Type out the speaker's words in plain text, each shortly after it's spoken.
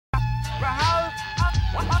The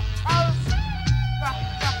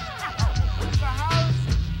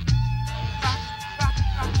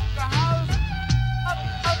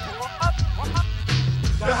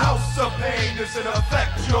house of pain is in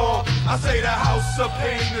effect, y'all. I say the house of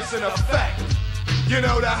pain is in effect. You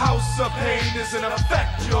know the house of pain is in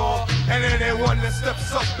effect, y'all. And anyone that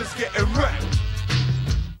steps up is getting wrecked.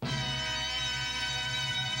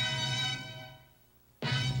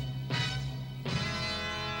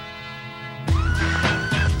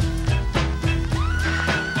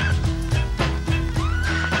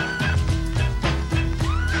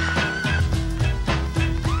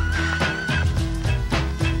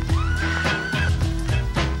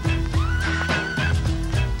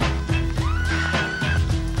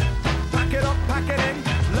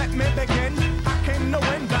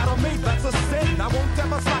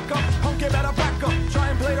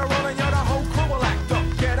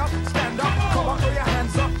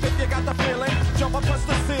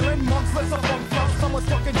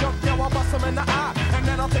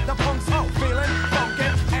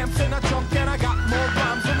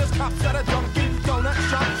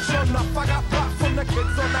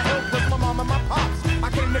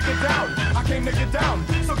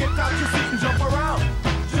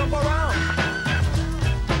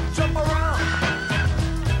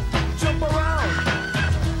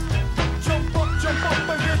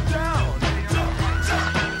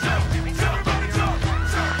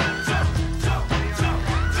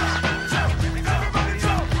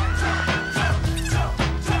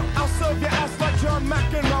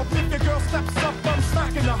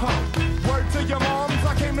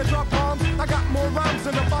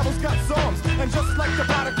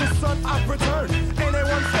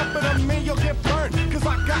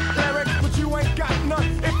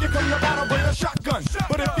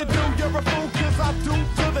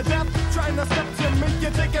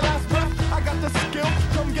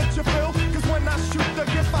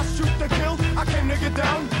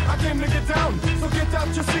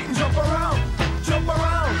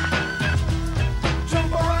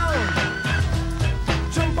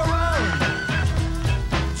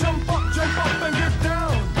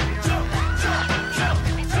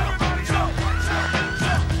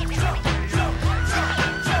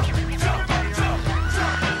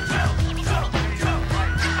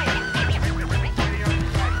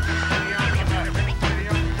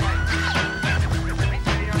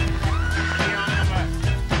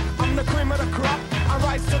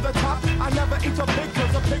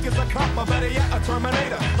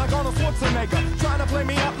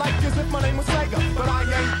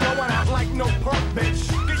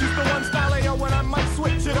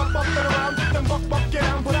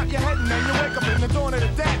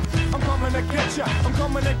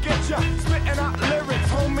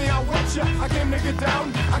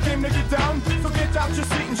 I came to get down, so get out your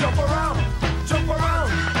seat and jump around.